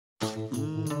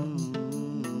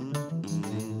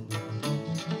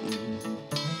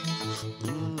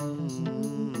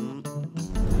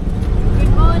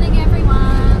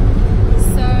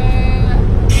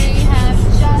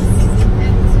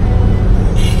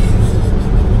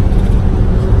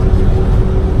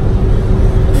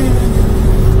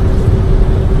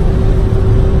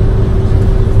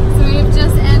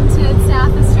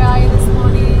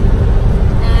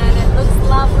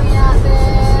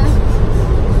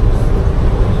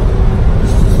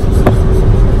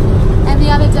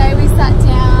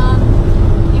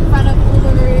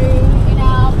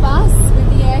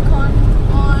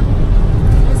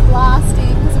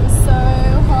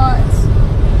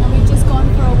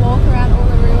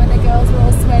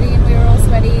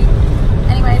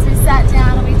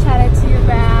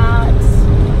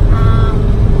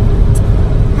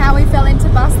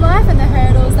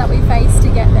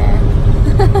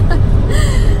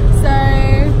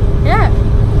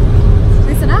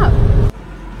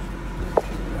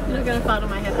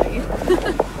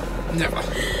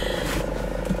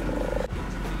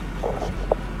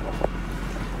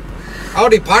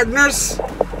Howdy partners!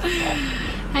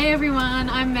 Hey everyone,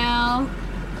 I'm Mel.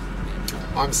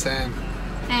 I'm Sam.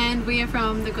 And we are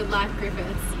from The Good Life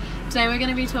Griffiths. Today we're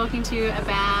going to be talking to you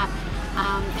about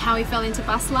how we fell into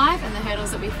bus life and the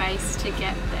hurdles that we faced to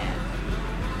get there.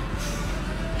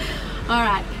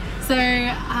 Alright, so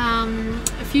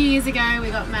a few years ago we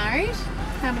got married.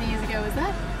 How many years ago was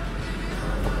that?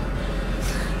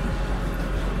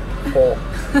 4.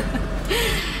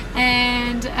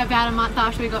 And about a month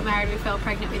after we got married, we fell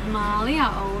pregnant with Marley,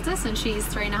 our oldest, and she's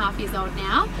 3.5 years old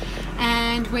now.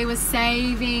 And we were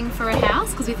saving for a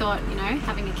house because we thought, you know,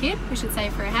 having a kid, we should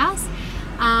save for a house.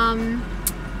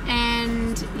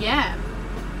 And yeah,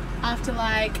 after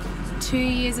like 2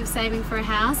 years of saving for a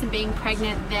house and being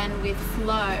pregnant then with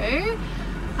Flo,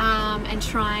 and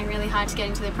trying really hard to get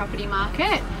into the property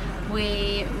market,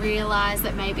 we realised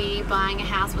that maybe buying a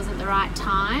house wasn't the right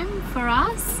time for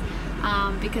us.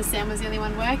 Because Sam was the only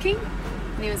one working,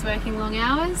 and he was working long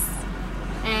hours,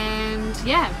 and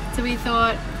yeah, so we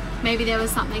thought maybe there was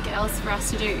something else for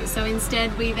us to do. So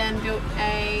instead we then built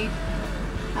a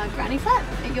granny flat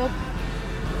at your...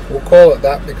 We'll call it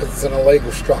that because it's an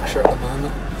illegal structure at the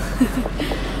moment.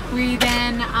 We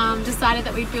then decided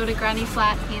that we'd build a granny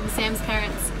flat in Sam's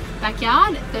parents'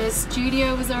 backyard. The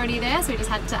studio was already there, so we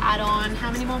just had to add on how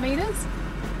many more metres?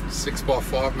 6 by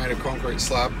 5 metre concrete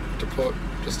slab to put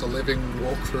just a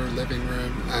walk-through living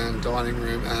room and dining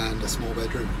room and a small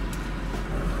bedroom.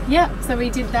 Yep, so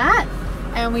we did that,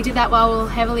 and we did that while we were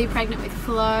heavily pregnant with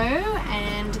Flo,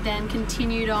 and then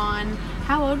continued on.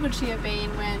 How old would she have been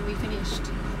when we finished?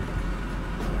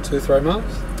 2-3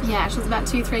 months? Yeah, she was about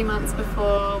 2-3 months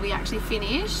before we actually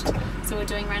finished. So we're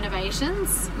doing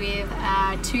renovations with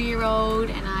a 2-year-old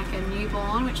and like a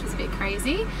newborn, which was a bit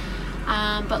crazy.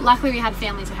 But luckily we had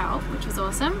family to help, which was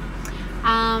awesome.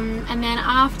 And then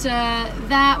after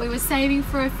that we were saving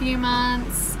for a few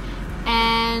months,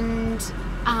 and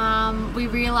we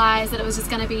realised that it was just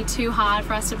going to be too hard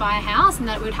for us to buy a house, and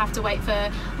that we'd have to wait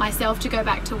for myself to go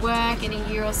back to work in a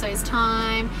year or so's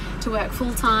time to work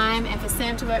full-time, and for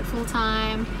Sam to work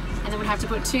full-time, and then we'd have to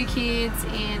put 2 kids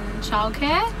in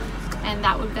childcare, and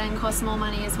that would then cost more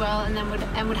money as well, and then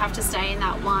would have to stay in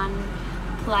that one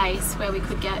place where we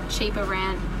could get cheaper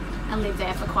rent and live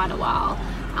there for quite a while.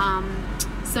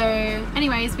 So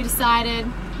anyways, we decided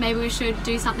maybe we should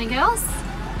do something else,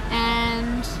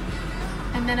 and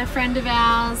then a friend of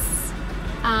ours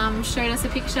showed us a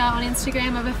picture on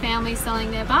Instagram of a family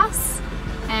selling their bus,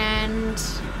 and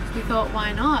we thought,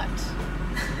 why not?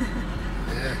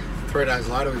 Yeah, 3 days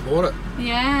later we bought it.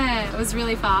 Yeah, it was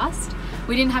really fast.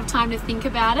 We didn't have time to think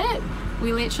about it.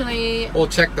 We literally... Or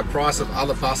check the price of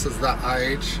other buses that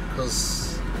age,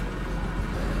 because...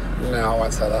 No, I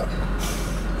won't say that.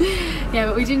 Yeah,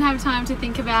 but we didn't have time to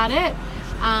think about it.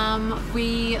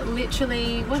 We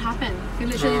literally... What happened? We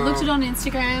literally looked at it on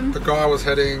Instagram. The guy was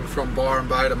heading from Byron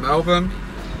Bay to Melbourne.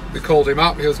 We called him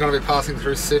up. He was going to be passing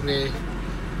through Sydney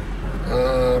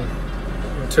in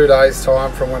 2 days'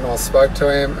 time from when I spoke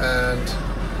to him, and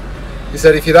he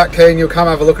said, if you're that keen, you'll come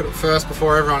have a look at it first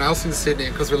before everyone else in Sydney,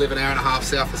 because we live an hour and a half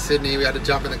south of Sydney. We had to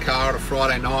jump in the car on a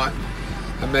Friday night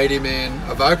and meet him in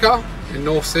Avoca in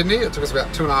North Sydney. It took us about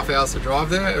 2.5 hours to drive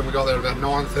there, and we got there at about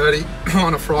 9:30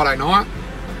 on a Friday night.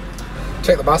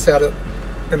 Checked the bus out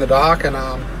in the dark, and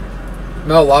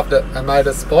Mel loved it and made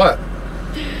us buy it.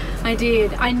 I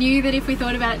did. I knew that if we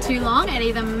thought about it too long, it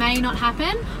either may not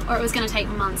happen or it was going to take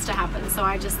months to happen. So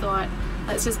I just thought,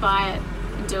 let's just buy it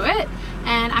and do it.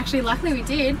 And actually, luckily we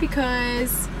did,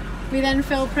 because we then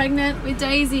fell pregnant with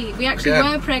Daisy. We actually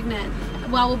were pregnant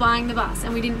while we're buying the bus,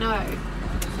 and we didn't know.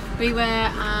 We were.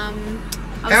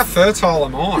 How fertile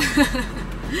am I?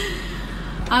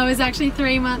 I was actually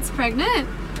 3 months pregnant.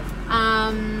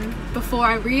 Before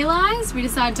I realised, we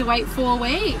decided to wait 4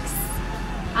 weeks.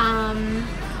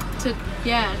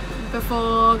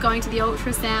 Before going to the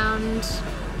ultrasound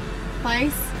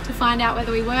place to find out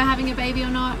whether we were having a baby or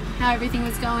not, how everything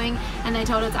was going, and they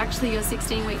told us actually you're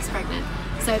 16 weeks pregnant.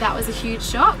 So that was a huge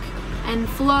shock, and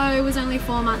Flo was only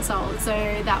 4 months old, so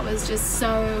that was just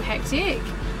so hectic.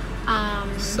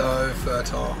 So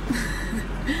fertile.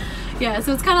 Yeah,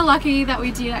 so it's kind of lucky that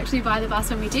we did actually buy the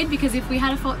bus when we did, because if we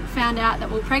had found out that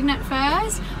we were pregnant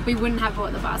first, we wouldn't have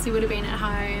bought the bus. We would have been at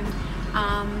home.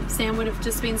 Sam would have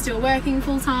just been still working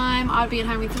full time. I'd be at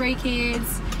home with 3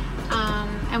 kids.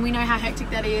 And we know how hectic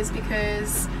that is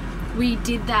because we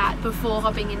did that before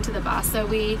hopping into the bus. So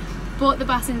we bought the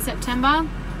bus in September,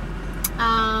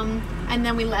 and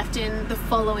then we left in the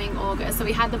following August. So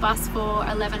we had the bus for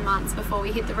 11 months before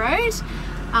we hit the road.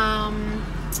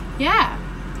 Yeah.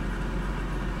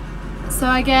 So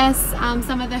I guess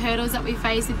some of the hurdles that we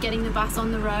faced with getting the bus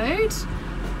on the road,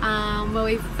 where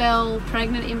we fell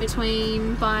pregnant in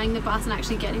between buying the bus and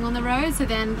actually getting on the road. So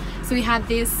we had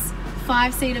this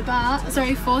 4-seater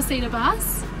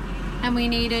bus, and we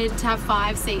needed to have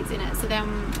 5 seats in it. So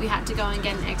then we had to go and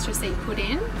get an extra seat put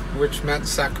in, which meant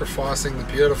sacrificing the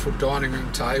beautiful dining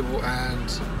room table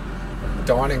and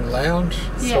dining lounge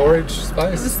storage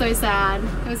space. It was so sad.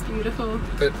 It was beautiful.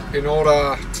 But in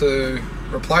order to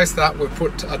replace that, we've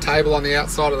put a table on the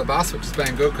outside of the bus, which has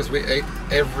been good because we eat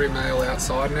every meal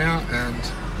outside now,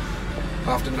 and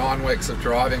after 9 weeks of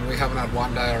driving we haven't had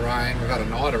one day of rain. We've had a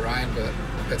night of rain, but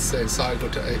it's been so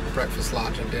good to eat breakfast,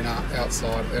 lunch and dinner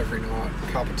outside every night.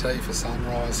 Cup of tea for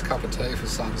sunrise, cup of tea for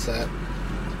sunset.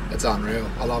 It's unreal.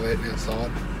 I love eating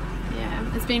outside.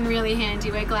 Yeah, it's been really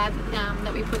handy. We're glad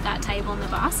that we put that table on the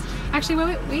bus. Actually,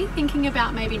 were we thinking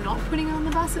about maybe not putting it on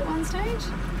the bus at one stage?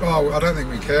 Oh, I don't think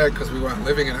we cared because we weren't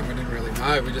living in it. We didn't really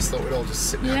know. We just thought we'd all just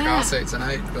sit in our car seats and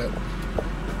eat, but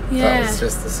that was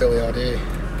just a silly idea.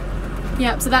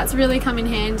 Yep, so that's really come in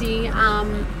handy.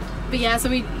 But yeah, so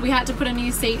we had to put a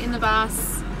new seat in the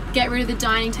bus, get rid of the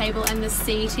dining table and the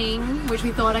seating, which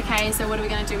we thought, okay, so what are we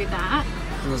going to do with that?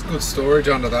 And there's good storage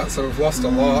under that, so we've lost a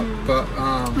lot, but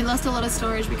we lost a lot of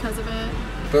storage because of it.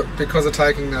 But because of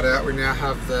taking that out, we now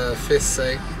have the 5th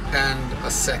seat and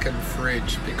a second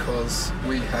fridge because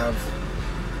we have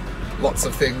lots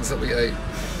of things that we eat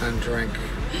and drink.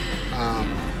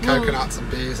 Coconuts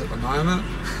and beers at the moment,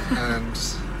 and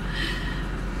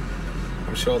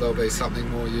I'm sure there'll be something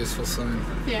more useful soon.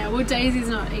 Yeah, well, Daisy's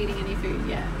not eating any food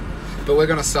yet. But we're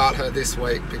going to start her this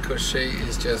week because she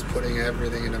is just putting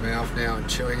everything in her mouth now and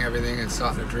chewing everything and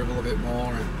starting to dribble a bit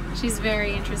more. And she's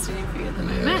very interested in food at the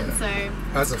moment. So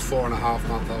as a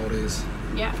 4.5-month-old is.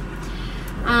 Yeah.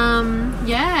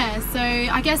 So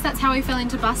I guess that's how we fell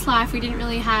into bus life. We didn't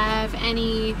really have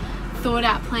any thought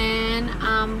out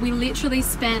plan. We literally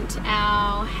spent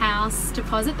our house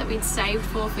deposit that we'd saved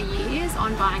for years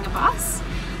on buying a bus.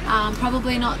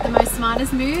 Probably not the most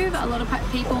smartest move, a lot of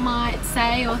people might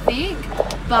say or think,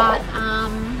 but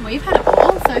we've had a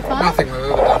ball so far. Nothing we've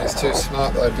ever done is too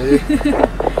smart though, dear.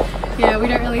 Yeah, we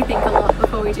don't really think a lot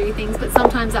before we do things, but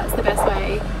sometimes that's the best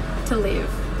way to live.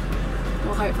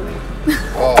 Well, hopefully.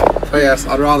 Oh, P.S.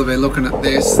 I'd rather be looking at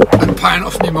this than paying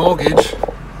off my mortgage.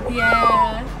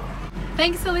 Yeah.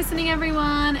 Thanks for listening,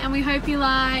 everyone, and we hope you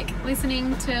like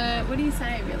listening to, what do you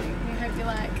say really? We hope you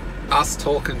like us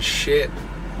talking shit.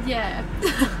 Yeah.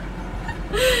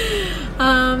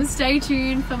 Stay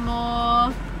tuned for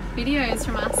more videos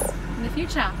from us in the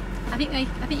future. I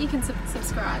think you can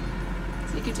subscribe,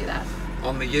 so you could do that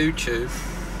on the YouTube.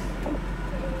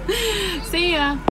 See ya.